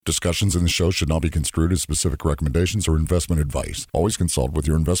Discussions in the show should not be construed as specific recommendations or investment advice. Always consult with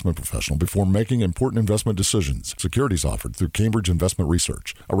your investment professional before making important investment decisions. Securities offered through Cambridge Investment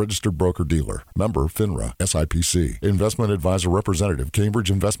Research, a registered broker-dealer. Member FINRA, SIPC. Investment advisor representative, Cambridge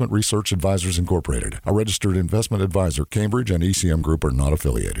Investment Research Advisors Incorporated. A registered investment advisor. Cambridge and ECM Group are not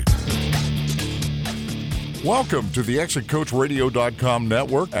affiliated. Welcome to the ExitCoachRadio.com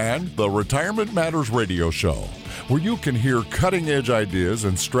network and the Retirement Matters Radio Show, where you can hear cutting-edge ideas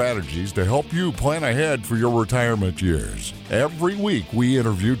and strategies to help you plan ahead for your retirement years. Every week, we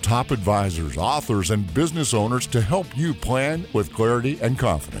interview top advisors, authors, and business owners to help you plan with clarity and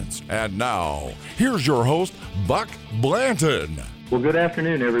confidence. And now, here's your host, Buck Blanton. Well, good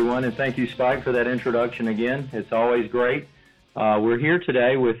afternoon, everyone, and thank you, Spike, for that introduction again. It's always great. We're here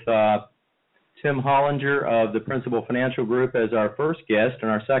today with Tim Hollinger of the Principal Financial Group as our first guest,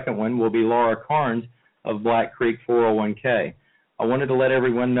 and our second one will be Laura Carnes of Black Creek 401k. I wanted to let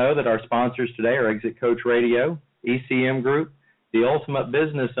everyone know that our sponsors today are Exit Coach Radio, ECM Group, The Ultimate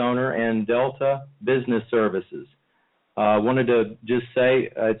Business Owner, and Delta Business Services. I wanted to just say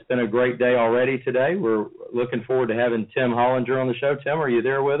it's been a great day already today. We're looking forward to having Tim Hollinger on the show. Tim, are you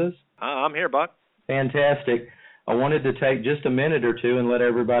there with us? I'm here, Buck. Fantastic. I wanted to take just a minute or two and let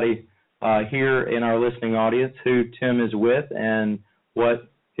everybody here in our listening audience who Tim is with and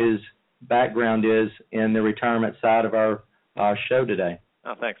what his background is in the retirement side of our show today.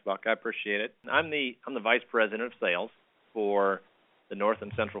 Oh, thanks, Buck. I appreciate it. I'm the Vice President of Sales for the North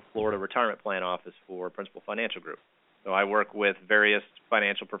and Central Florida Retirement Plan Office for Principal Financial Group. So I work with various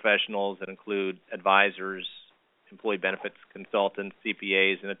financial professionals that include advisors, employee benefits consultants,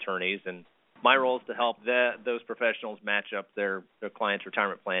 CPAs, and attorneys, and my role is to help those professionals match up their clients'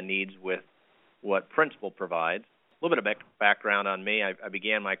 retirement plan needs with what Principal provides. A little bit of background on me. I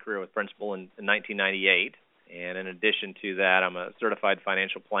began my career with Principal in 1998, and in addition to that, I'm a certified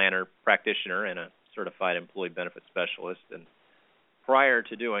financial planner practitioner and a certified employee benefit specialist. And prior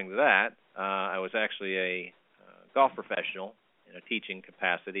to doing that, I was actually a golf professional in a teaching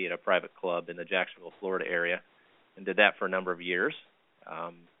capacity at a private club in the Jacksonville, Florida area, and did that for a number of years.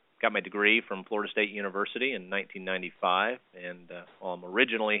 Got my degree from Florida State University in 1995, and while I'm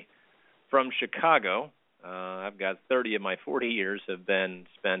originally from Chicago, I've got 30 of my 40 years have been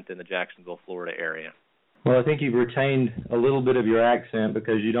spent in the Jacksonville, Florida area. Well, I think you've retained a little bit of your accent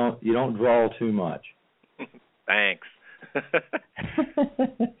because you don't drawl too much. Thanks.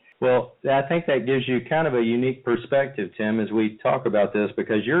 Well, I think that gives you kind of a unique perspective, Tim, as we talk about this,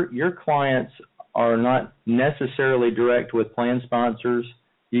 because your clients are not necessarily direct with plan sponsors.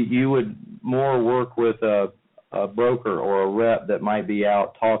 You would more work with a broker or a rep that might be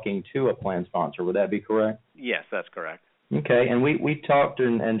out talking to a plan sponsor. Would that be correct? Yes, that's correct. Okay, and we talked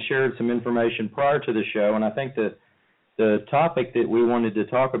and shared some information prior to the show, and I think that the topic that we wanted to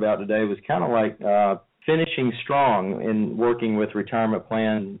talk about today was kind of like finishing strong in working with retirement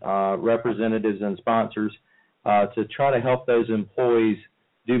plan representatives and sponsors to try to help those employees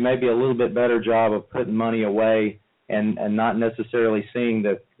do maybe a little bit better job of putting money away and not necessarily seeing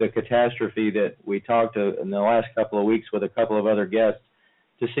the catastrophe that we talked in the last couple of weeks with a couple of other guests,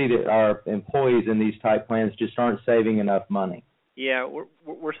 to see that our employees in these type plans just aren't saving enough money. Yeah,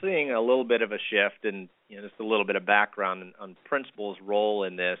 we're seeing a little bit of a shift, and just a little bit of background on Principal's role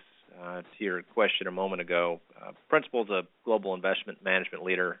in this. To your question a moment ago, Principal's a global investment management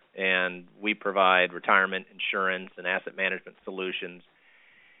leader, and we provide retirement, insurance, and asset management solutions.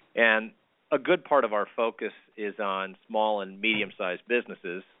 And a good part of our focus is on small and medium-sized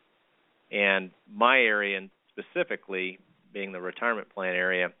businesses, and my area, and specifically being the retirement plan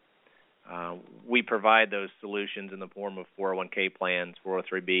area, we provide those solutions in the form of 401k plans,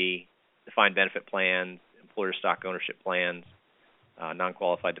 403b, defined benefit plans, employer stock ownership plans,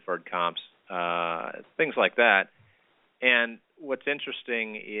 non-qualified deferred comps, things like that. And what's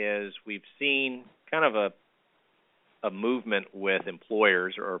interesting is we've seen kind of a movement with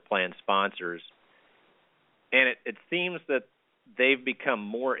employers or plan sponsors, and it seems that they've become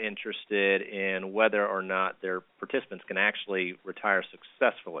more interested in whether or not their participants can actually retire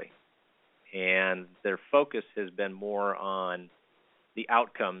successfully. And their focus has been more on the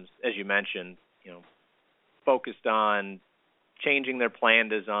outcomes, as you mentioned, focused on changing their plan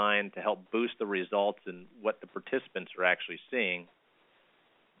design to help boost the results and what the participants are actually seeing.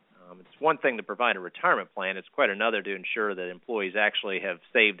 It's one thing to provide a retirement plan. It's quite another to ensure that employees actually have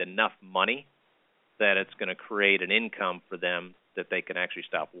saved enough money that it's going to create an income for them that they can actually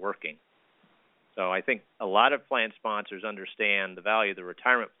stop working. So I think a lot of plan sponsors understand the value of the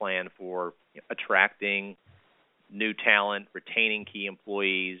retirement plan for attracting new talent, retaining key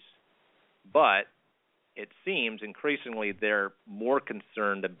employees, but it seems increasingly they're more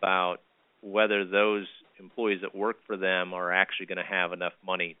concerned about whether those employees that work for them are actually going to have enough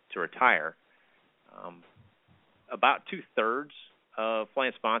money to retire. About 2/3 of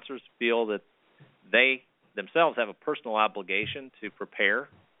plan sponsors feel that they themselves have a personal obligation to prepare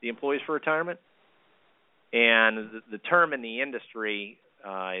the employees for retirement. And the term in the industry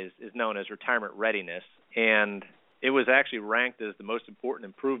is known as retirement readiness. And it was actually ranked as the most important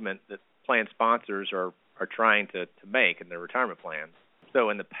improvement that plan sponsors are trying to make in their retirement plans. So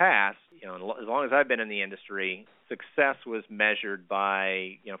in the past, as long as I've been in the industry, success was measured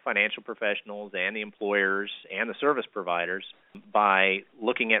by financial professionals and the employers and the service providers by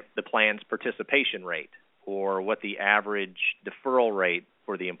looking at the plan's participation rate, or what the average deferral rate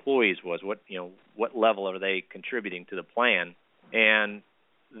for the employees was. What level are they contributing to the plan? And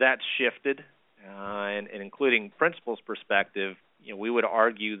that's shifted, and including Principal's perspective, we would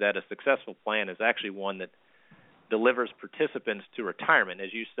argue that a successful plan is actually one that delivers participants to retirement,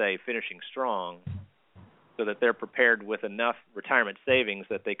 as you say, finishing strong, so that they're prepared with enough retirement savings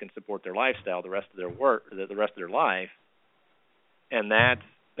that they can support their lifestyle the rest of their life, and that's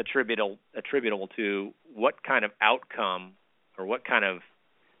attributable to what kind of outcome or what kind of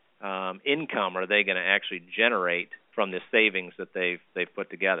income are they going to actually generate from the savings that they've put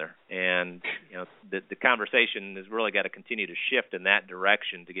together. And the conversation has really got to continue to shift in that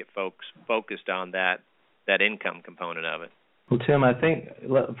direction to get folks focused on that income component of it. Well, Tim, I think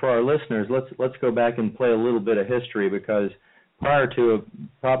for our listeners, let's go back and play a little bit of history, because prior to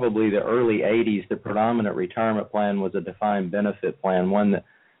probably the early 80s, the predominant retirement plan was a defined benefit plan, one that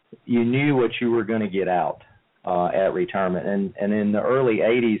you knew what you were going to get out at retirement. And in the early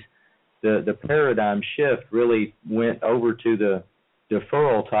 80s, the paradigm shift really went over to the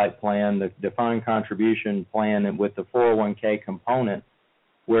deferral type plan, the defined contribution plan, and with the 401k component,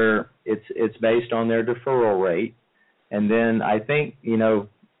 where it's based on their deferral rate. And then I think,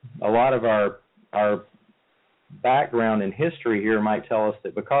 a lot of our background in history here might tell us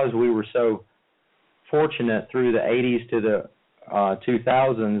that because we were so fortunate through the 80s to the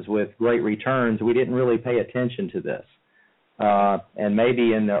 2000s with great returns, we didn't really pay attention to this. And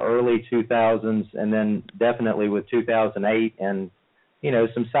maybe in the early 2000s, and then definitely with 2008 and,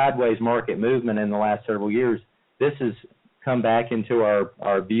 some sideways market movement in the last several years, this has come back into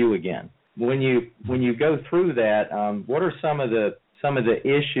our view again. When you go through that, what are some of the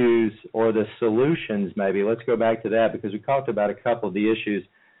issues or the solutions? Maybe let's go back to that, because we talked about a couple of the issues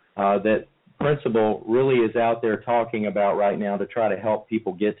that Principal really is out there talking about right now to try to help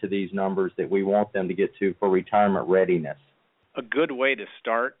people get to these numbers that we want them to get to for retirement readiness. A good way to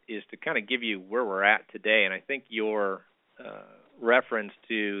start is to kind of give you where we're at today, and I think your reference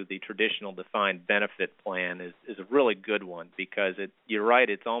to the traditional defined benefit plan is a really good one, because you're right,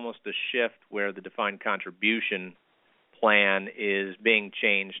 it's almost a shift where the defined contribution plan is being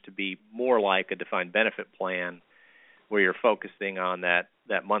changed to be more like a defined benefit plan, where you're focusing on that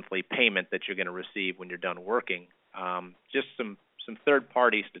monthly payment that you're going to receive when you're done working. Just some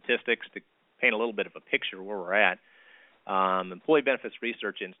third-party statistics to paint a little bit of a picture where we're at. Employee Benefits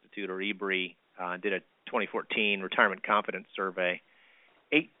Research Institute, or EBRI, did a 2014 retirement confidence survey.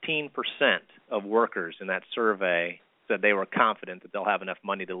 18% of workers in that survey said they were confident that they'll have enough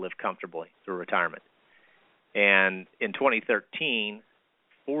money to live comfortably through retirement. And in 2013,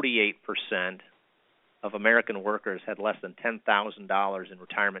 48% of American workers had less than $10,000 in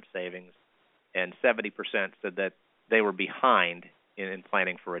retirement savings, and 70% said that they were behind in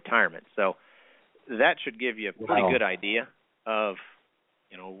planning for retirement. So that should give you a pretty good idea of,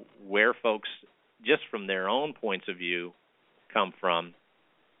 where folks, just from their own points of view, come from.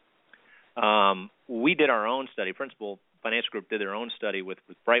 We did our own study. Principal Financial Group did their own study with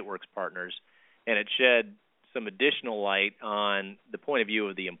Brightworks Partners, and it shed some additional light on the point of view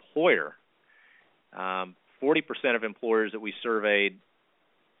of the employer. 40% of employers that we surveyed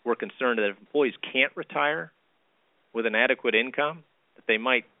were concerned that if employees can't retire with an adequate income, that they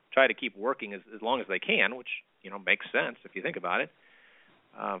might try to keep working as long as they can, which makes sense if you think about it.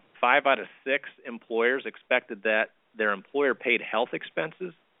 5 out of 6 employers expected that their employer paid health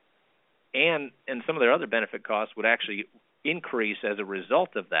expenses and some of their other benefit costs would actually increase as a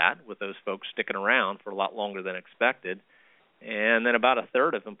result of that, with those folks sticking around for a lot longer than expected. And then about a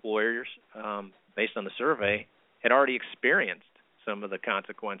third of employers, based on the survey, had already experienced some of the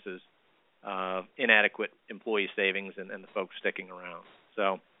consequences of inadequate employee savings and the folks sticking around.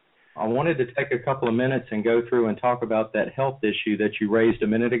 So I wanted to take a couple of minutes and go through and talk about that health issue that you raised a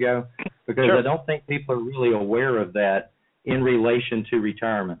minute ago, because Sure. I don't think people are really aware of that in relation to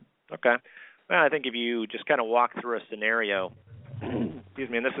retirement. Okay. Well, I think if you just kind of walk through a scenario, excuse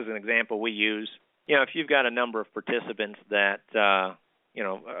me, and this is an example we use, if you've got a number of participants that, are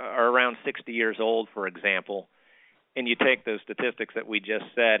around 60 years old, for example, and you take those statistics that we just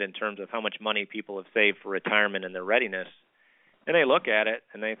said in terms of how much money people have saved for retirement and their readiness, and they look at it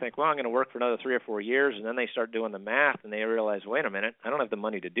and they think, well, I'm going to work for another 3 or 4 years, and then they start doing the math and they realize, wait a minute, I don't have the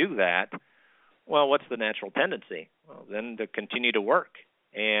money to do that. Well, what's the natural tendency? Well, then to continue to work.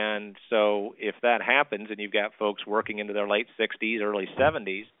 And so if that happens and you've got folks working into their late 60s, early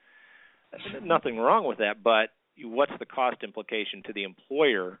 70s, nothing wrong with that, but what's the cost implication to the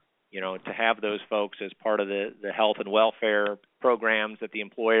employer, to have those folks as part of the health and welfare programs at the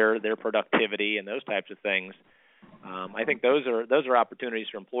employer, their productivity and those types of things. I think those are opportunities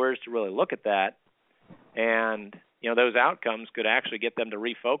for employers to really look at that, and those outcomes could actually get them to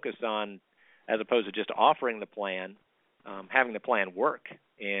refocus on, as opposed to just offering the plan, having the plan work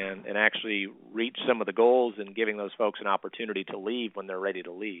and actually reach some of the goals and giving those folks an opportunity to leave when they're ready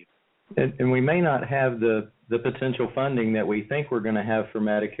to leave. And we may not have the potential funding that we think we're going to have for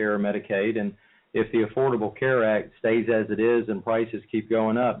Medicare or Medicaid, and if the Affordable Care Act stays as it is and prices keep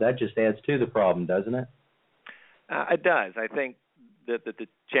going up, that just adds to the problem, doesn't it? It does. I think that the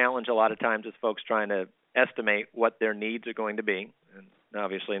challenge a lot of times is folks trying to estimate what their needs are going to be, and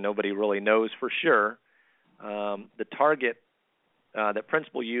obviously nobody really knows for sure. The target that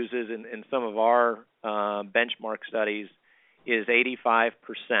Principal uses in some of our benchmark studies is 85%.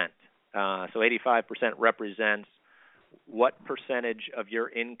 So 85% represents what percentage of your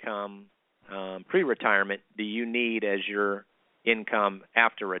income pre-retirement do you need as your income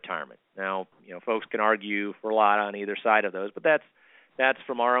after retirement. Now, folks can argue for a lot on either side of those, but that's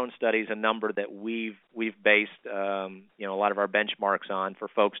from our own studies a number that we've based a lot of our benchmarks on for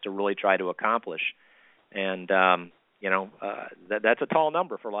folks to really try to accomplish. And that's a tall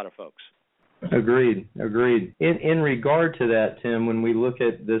number for a lot of folks. Agreed. In regard to that, Tim, when we look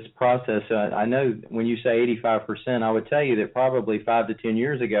at this process, I know when you say 85%, I would tell you that probably 5 to 10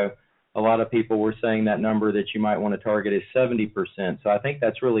 years ago, a lot of people were saying that number that you might want to target is 70%. So I think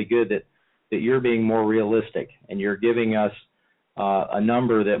that's really good that you're being more realistic and you're giving us a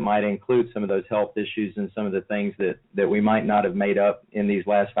number that might include some of those health issues and some of the things that we might not have made up in these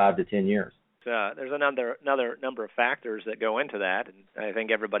last 5 to 10 years. There's another number of factors that go into that, and I think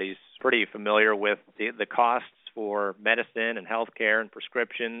everybody's pretty familiar with the costs for medicine and health care and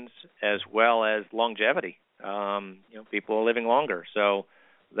prescriptions, as well as longevity. People are living longer, so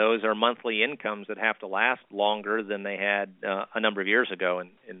those are monthly incomes that have to last longer than they had a number of years ago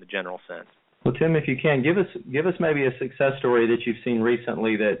in the general sense. Well, Tim, if you can, give us maybe a success story that you've seen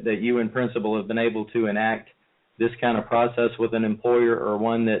recently that you and Principal have been able to enact this kind of process with an employer, or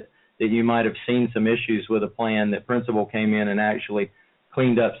one that you might have seen some issues with a plan that Principal came in and actually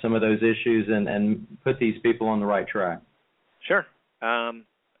cleaned up some of those issues and put these people on the right track. Sure.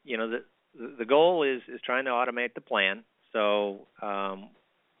 The goal is trying to automate the plan. So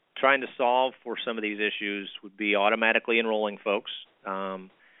trying to solve for some of these issues would be automatically enrolling folks,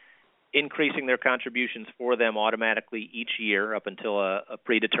 increasing their contributions for them automatically each year up until a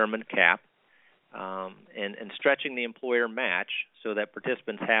predetermined cap, and stretching the employer match so that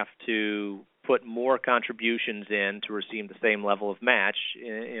participants have to put more contributions in to receive the same level of match,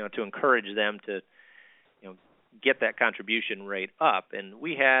 to encourage them to, get that contribution rate up. And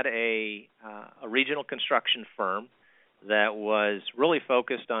we had a regional construction firm that was really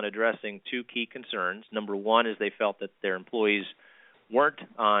focused on addressing two key concerns. Number one is they felt that their employees weren't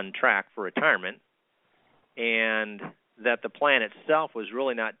on track for retirement, and that the plan itself was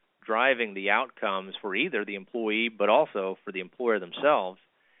really not driving the outcomes for either the employee but also for the employer themselves.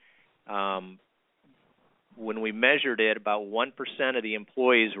 When we measured it, about 1% of the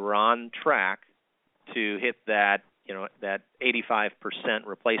employees were on track to hit that 85%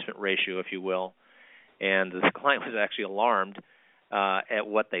 replacement ratio, if you will. And the client was actually alarmed at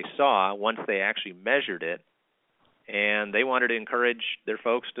what they saw once they actually measured it. And they wanted to encourage their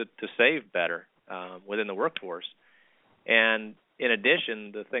folks to save better within the workforce. And in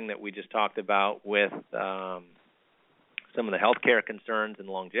addition, the thing that we just talked about with some of the healthcare concerns and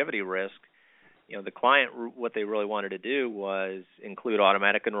longevity risk, the client, what they really wanted to do was include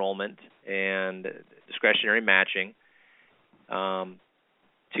automatic enrollment and discretionary matching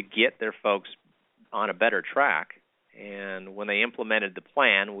to get their folks on a better track. And when they implemented the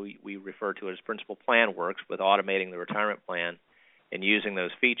plan, we refer to it as Principal Plan Works, with automating the retirement plan and using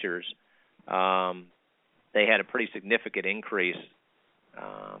those features, they had a pretty significant increase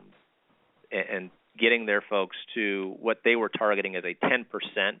and getting their folks to what they were targeting as a 10%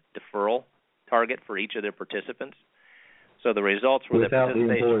 deferral target for each of their participants. So the results were without the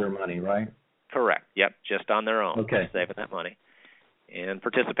employer money, right? Correct. Yep, just on their own, okay, saving that money. And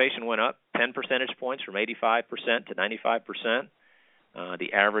participation went up 10 percentage points from 85% to 95%.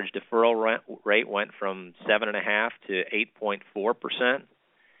 The average deferral rate went from 7.5% to 8.4%.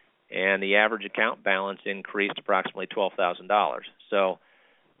 And the average account balance increased approximately $12,000. So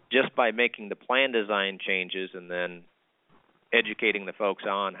just by making the plan design changes and then educating the folks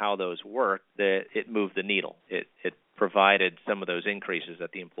on how those work, it moved the needle. It provided some of those increases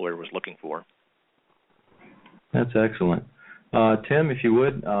that the employer was looking for. That's excellent. Tim, if you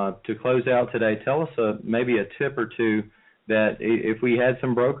would, to close out today, tell us maybe a tip or two that if we had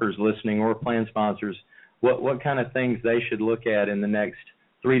some brokers listening or plan sponsors, what kind of things they should look at in the next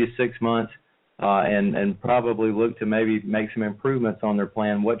 3 to 6 months and probably look to maybe make some improvements on their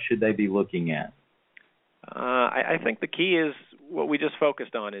plan. What should they be looking at? I think the key is what we just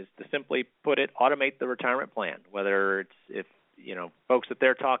focused on, is to simply automate the retirement plan, whether it's if folks that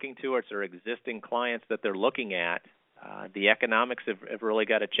they're talking to or it's their existing clients that they're looking at. The economics have really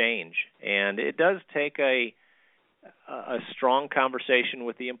got to change, and it does take a strong conversation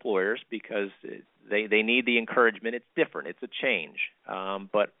with the employers because they need the encouragement. It's different. It's a change.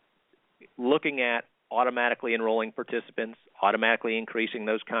 But looking at automatically enrolling participants, automatically increasing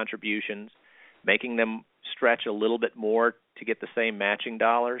those contributions, making them stretch a little bit more to get the same matching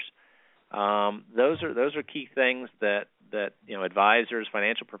dollars, those are key things that advisors,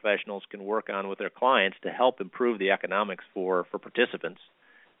 financial professionals can work on with their clients to help improve the economics for participants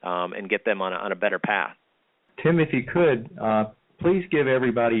and get them on a better path. Tim, if you could, please give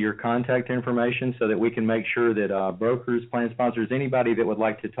everybody your contact information so that we can make sure that brokers, plan sponsors, anybody that would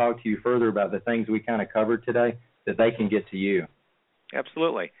like to talk to you further about the things we kind of covered today, that they can get to you.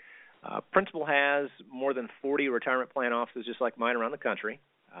 Absolutely. Principal has more than 40 retirement plan offices just like mine around the country.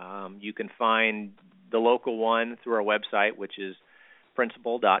 You can find the local one through our website, which is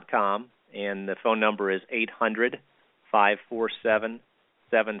Principal.com, and the phone number is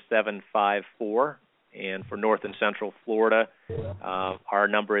 800-547-7754. And for North and Central Florida, our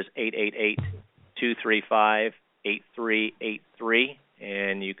number is 888-235-8383.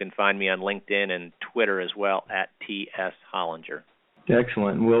 And you can find me on LinkedIn and Twitter as well at T.S. Hollinger.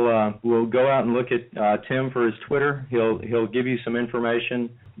 Excellent. We'll go out and look at Tim for his Twitter. He'll give you some information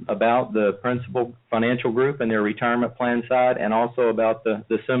about the Principal Financial Group and their retirement plan side, and also about the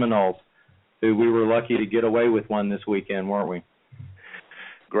Seminoles, who we were lucky to get away with one this weekend, weren't we?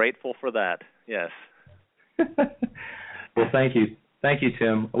 Grateful for that, yes. Well, thank you. Thank you,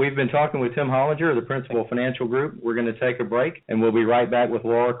 Tim. We've been talking with Tim Hollinger of the Principal Financial Group. We're going to take a break, and we'll be right back with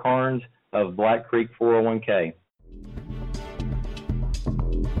Laura Carnes of Black Creek 401k.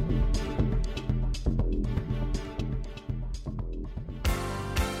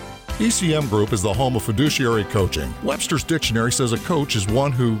 ECM Group is the home of fiduciary coaching. Webster's Dictionary says a coach is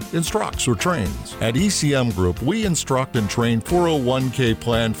one who instructs or trains. At ECM Group, we instruct and train 401k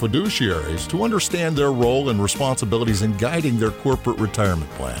plan fiduciaries to understand their role and responsibilities in guiding their corporate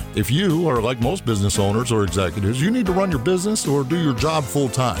retirement plan. If you are like most business owners or executives, you need to run your business or do your job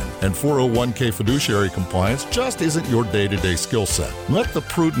full-time, and 401k fiduciary compliance just isn't your day-to-day skill set. Let the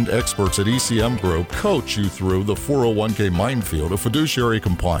prudent experts at ECM Group coach you through the 401k minefield of fiduciary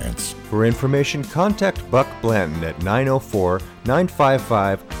compliance. For information, contact Buck Blanton at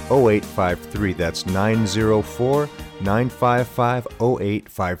 904-955-0853. That's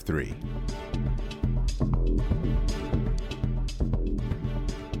 904-955-0853.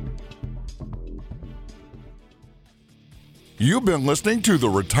 You've been listening to the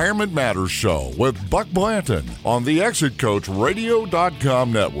Retirement Matters Show with Buck Blanton on the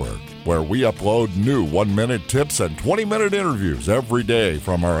ExitCoachRadio.com network, where we upload new 1-minute tips and 20-minute interviews every day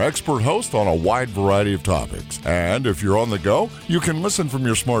from our expert host on a wide variety of topics. And if you're on the go, you can listen from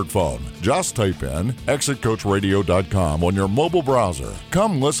your smartphone. Just type in ExitCoachRadio.com on your mobile browser.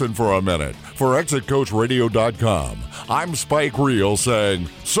 Come listen for a minute for ExitCoachRadio.com. I'm Spike Reel saying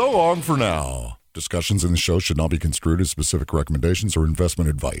so long for now. Discussions in the show should not be construed as specific recommendations or investment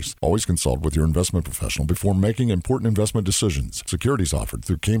advice. Always consult with your investment professional before making important investment decisions. Securities offered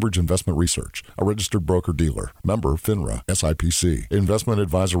through Cambridge Investment Research, a registered broker-dealer. Member FINRA, SIPC. Investment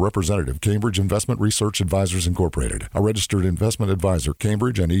advisor representative, Cambridge Investment Research Advisors Incorporated. A registered investment advisor.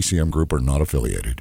 Cambridge and ECM Group are not affiliated.